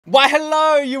Why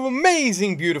hello you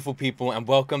amazing beautiful people, and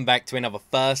welcome back to another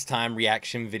first time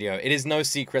reaction video. It is no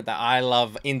secret that I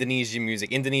love Indonesian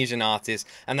music, Indonesian artists,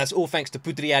 and that's all thanks to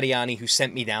Putri Ariani, who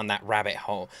sent me down that rabbit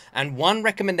hole. And one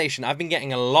recommendation I've been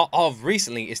getting a lot of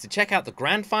recently is to check out the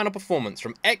grand final performance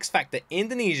from X Factor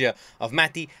Indonesia of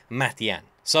Mati-Matian.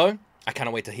 So I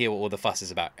cannot wait to hear what all the fuss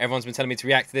is about. Everyone's been telling me to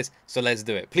react to this, so let's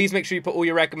do it. Please make sure you put all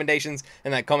your recommendations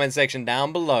in that comment section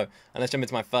down below. And let's jump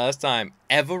into my first time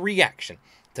ever reaction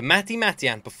to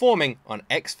Mati-Matian performing on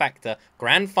X Factor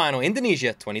Grand Final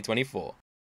Indonesia 2024.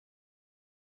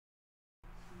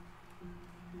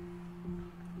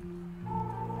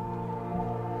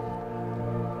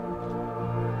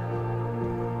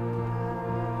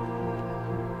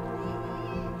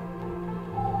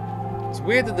 It's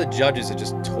weird that the judges are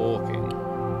just talking.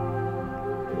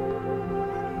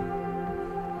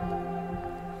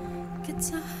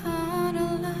 Kita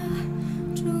adalah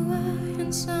dua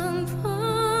insan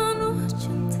penuh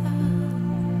cinta.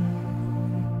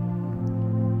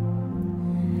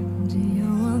 Di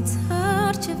awal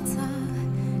tercipta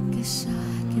kisah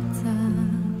kita.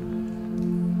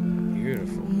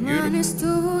 Beautiful, Manis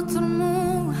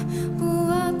tuturmu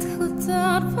buatku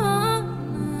terpana.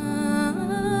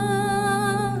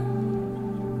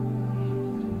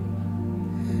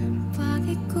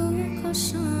 Bagiku kau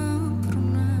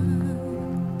sempurna.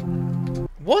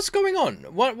 What's going on?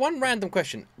 One random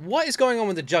question. What is going on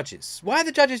with the judges? Why are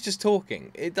the judges just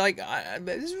talking?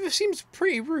 This seems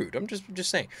pretty rude. I'm just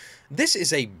saying. This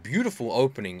is a beautiful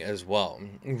opening as well.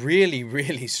 Really,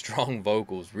 really strong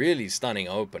vocals. Really stunning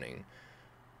opening.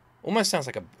 Almost sounds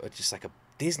like just like a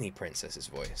Disney princess's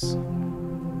voice.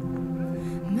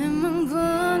 Memang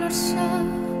benar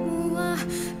semua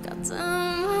kata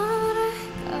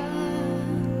mereka.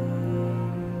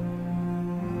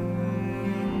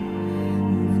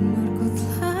 Benarku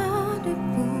telah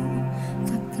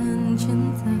dibukakan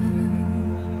cinta.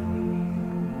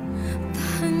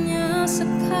 Tak hanya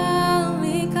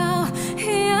sekali kau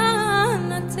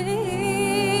hianati.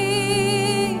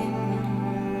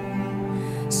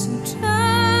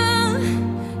 Sudah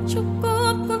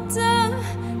cukup ku tahan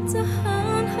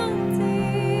hati.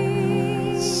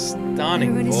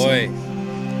 Stunning voice.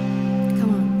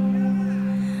 Come on.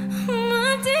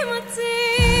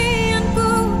 Mati-matianku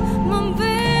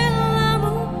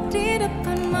membelamu di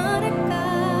depan mereka.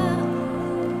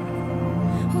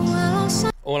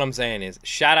 All I'm saying is,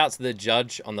 shout out to the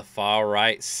judge on the far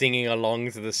right singing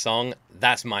along to the song.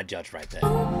 That's my judge right there.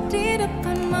 Di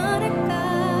depan mereka.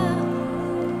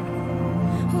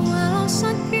 Walau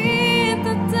sakit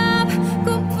tetap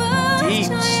ku percaya. Deep,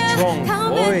 strong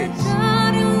voice.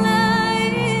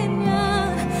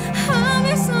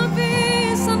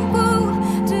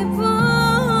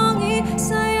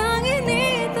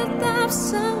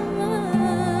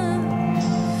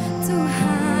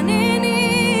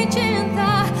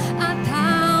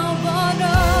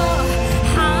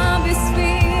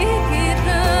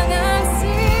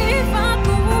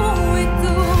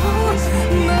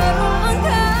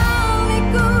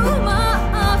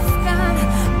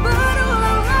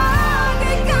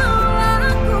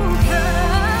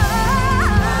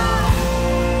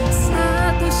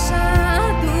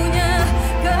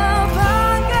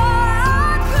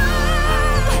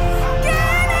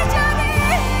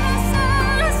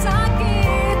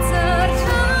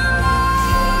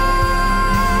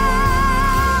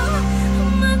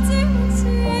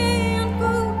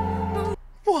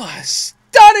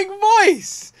 Stunning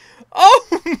voice! Oh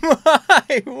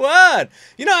my word!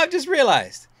 You know, I've just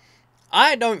realized,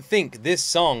 I don't think this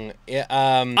song,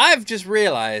 I've just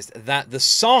realized that the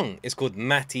song is called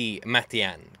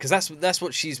Mati-Matian, because that's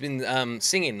what she's been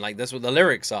singing, like that's what the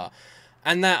lyrics are.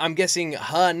 And that I'm guessing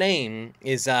her name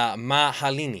is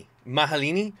Mahalini.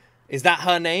 Mahalini? Is that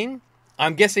her name?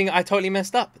 I'm guessing I totally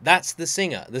messed up. That's the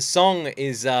singer. The song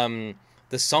is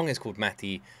called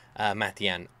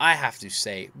Mati-Matian. I have to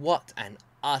say, what an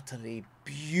utterly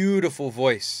beautiful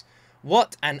voice.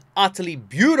 What an utterly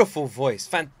beautiful voice.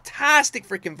 Fantastic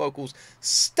freaking vocals.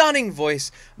 Stunning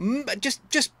voice.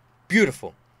 Just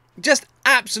beautiful. Just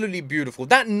absolutely beautiful.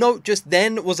 That note just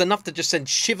then was enough to just send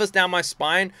shivers down my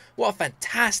spine. What a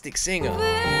fantastic singer.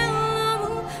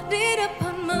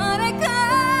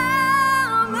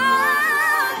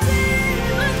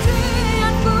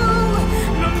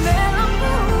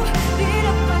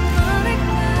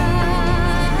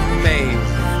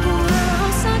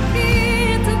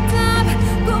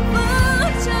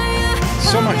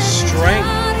 So much strength.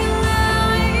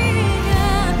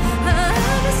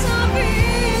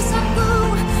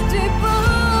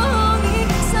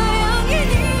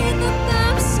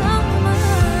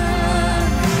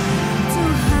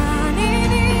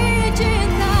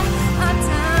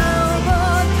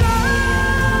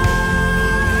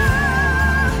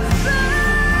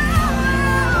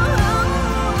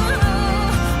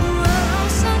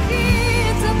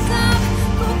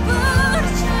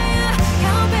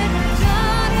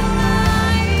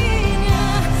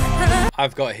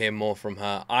 I've got to hear more from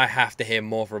her. I have to hear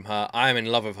more from her. I am in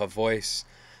love with her voice.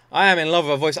 I am in love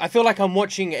with her voice. I feel like I'm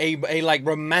watching a like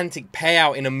romantic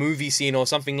payout in a movie scene or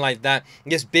something like that.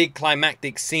 This big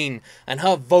climactic scene, and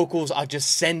her vocals are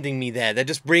just sending me there. They're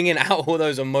just bringing out all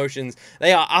those emotions.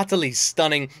 They are utterly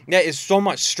stunning. There is so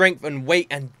much strength and weight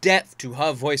and depth to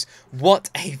her voice.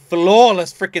 What a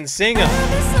flawless freaking singer.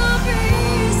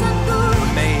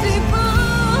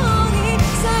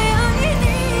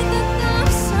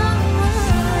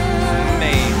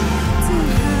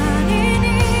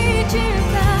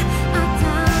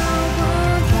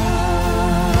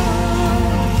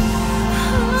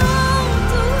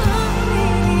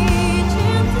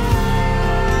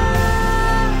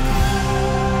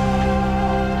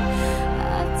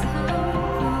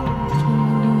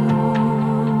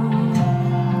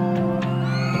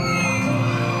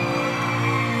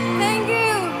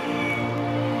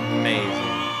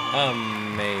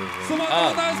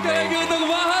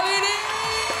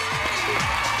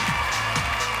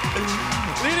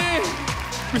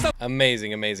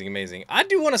 Amazing, amazing, amazing. I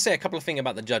do want to say a couple of things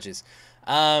about the judges.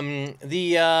 So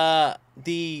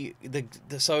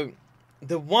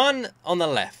the one on the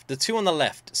left, the two on the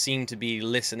left seem to be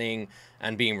listening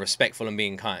and being respectful and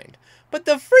being kind. But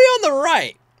the three on the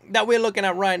right that we're looking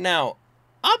at right now,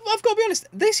 I've got to be honest,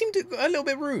 they seem to a little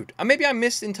bit rude. Maybe I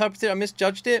misinterpreted, I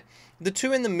misjudged it. The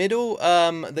two in the middle,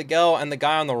 the girl and the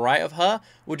guy on the right of her,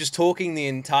 were just talking the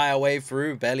entire way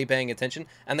through, barely paying attention.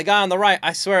 And the guy on the right,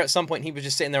 I swear at some point he was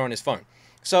just sitting there on his phone.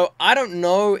 So I don't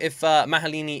know if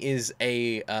Mahalini is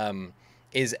a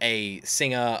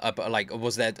singer, like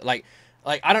was there like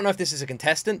I don't know if this is a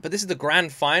contestant, but this is the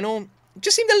grand final. It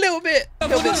just seemed a little bit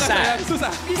sad.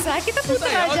 Bisa kita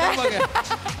putar aja.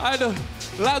 Aduh,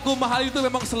 lagu Mahalini itu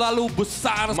memang selalu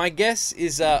besar. My guess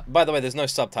is, by the way, there's no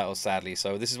subtitles, sadly,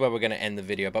 so this is where we're going to end the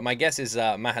video. But my guess is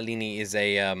Mahalini is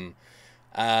a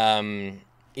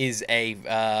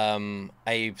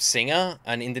singer,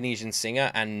 an Indonesian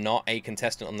singer, and not a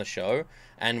contestant on the show,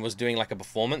 and was doing like a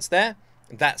performance there.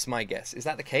 That's my guess. Is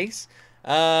that the case?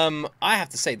 I have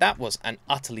to say that was an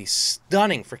utterly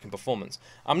stunning freaking performance.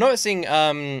 I'm noticing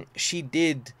she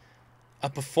did a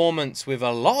performance with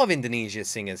a lot of Indonesia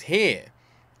singers here.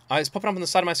 It's popping up on the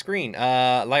side of my screen.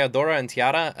 Layodora and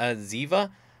Tiara Ziva,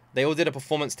 they all did a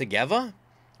performance together.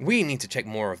 We need to check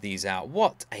more of these out.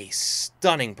 What a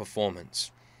stunning performance.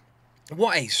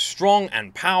 What a strong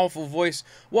and powerful voice.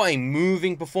 What a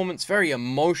moving performance. Very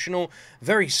emotional,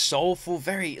 very soulful,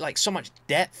 very, like, so much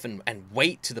depth and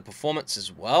weight to the performance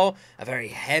as well. A very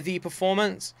heavy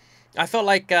performance. I felt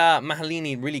like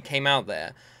Mahalini really came out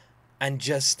there and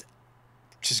just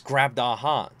grabbed our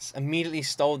hearts. Immediately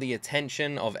stole the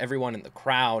attention of everyone in the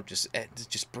crowd. Just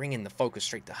bringing the focus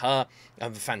straight to her. A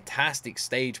fantastic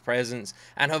stage presence.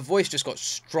 And her voice just got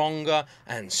stronger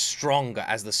and stronger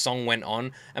as the song went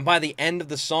on. And by the end of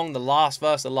the song, the last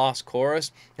verse, the last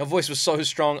chorus, her voice was so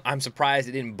strong, I'm surprised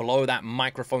it didn't blow that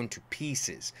microphone to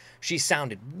pieces. She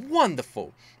sounded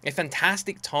wonderful. A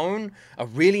fantastic tone, a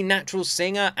really natural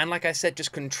singer, and like I said,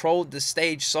 just controlled the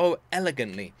stage so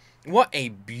elegantly. What a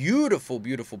beautiful,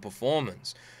 beautiful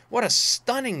performance. What a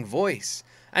stunning voice.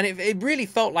 And it really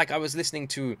felt like I was listening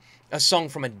to a song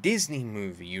from a Disney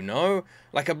movie, you know?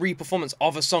 Like a re-performance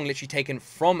of a song literally taken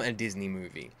from a Disney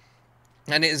movie.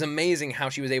 And it is amazing how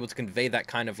she was able to convey that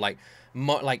kind of like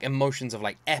emotions of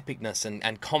like epicness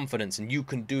and confidence and you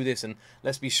can do this and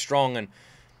let's be strong and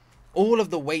all of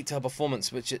the weight to her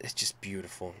performance, which is just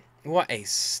beautiful. What a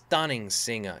stunning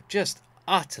singer. Just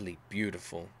utterly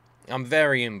beautiful. I'm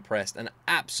very impressed and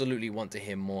absolutely want to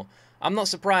hear more. I'm not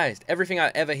surprised. Everything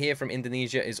I ever hear from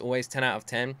Indonesia is always 10 out of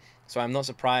 10. So I'm not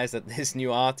surprised that this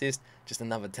new artist, just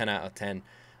another 10 out of 10.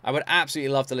 I would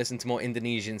absolutely love to listen to more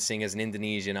Indonesian singers and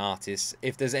Indonesian artists.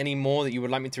 If there's any more that you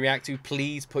would like me to react to,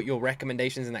 please put your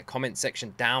recommendations in that comment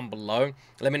section down below.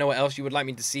 Let me know what else you would like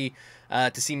me to see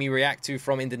me react to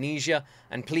from Indonesia.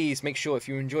 And please make sure if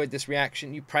you enjoyed this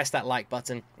reaction, you press that like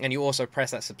button and you also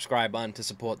press that subscribe button to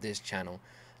support this channel.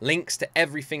 Links to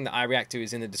everything that I react to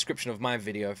is in the description of my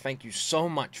video. Thank you so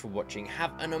much for watching.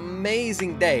 Have an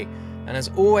amazing day. And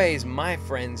as always, my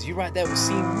friends, you right there will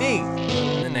see me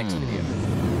in the next video.